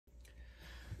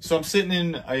So I'm sitting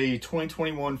in a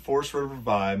 2021 Forest River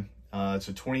Vibe. It's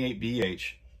a 28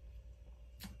 BH.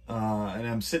 And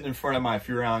I'm sitting in front of my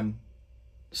Furrion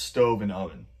stove and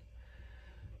oven.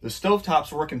 The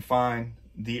stovetop's working fine.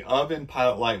 The oven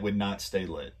pilot light would not stay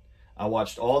lit. I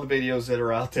watched all the videos that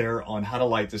are out there on how to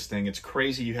light this thing. It's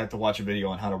crazy you have to watch a video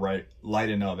on how to light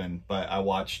an oven, but I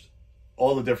watched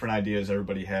all the different ideas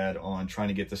everybody had on trying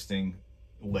to get this thing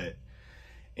lit.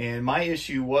 And my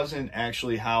issue wasn't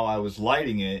actually how I was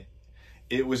lighting it.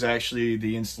 It was actually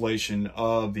the installation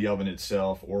of the oven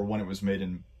itself, or when it was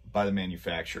made by the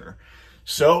manufacturer.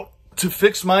 So to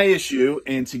fix my issue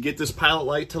and to get this pilot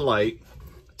light to light,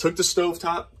 took the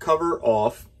stovetop cover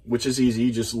off, which is easy.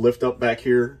 You just lift up back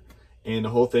here and the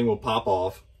whole thing will pop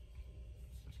off.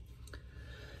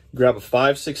 Grab a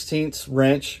 5/16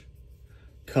 wrench,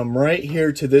 come right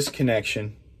here to this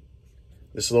connection,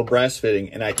 this little brass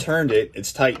fitting, and I turned it.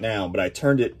 It's tight now, but I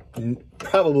turned it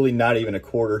probably not even a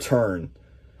quarter turn.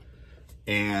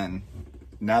 And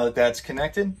now that that's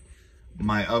connected,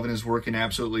 my oven is working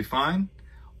absolutely fine.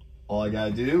 All I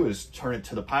gotta do is turn it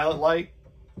to the pilot light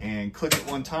and click it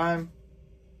one time,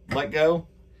 let go,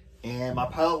 and my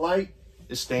pilot light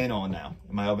is staying on now,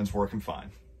 and my oven's working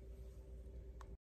fine.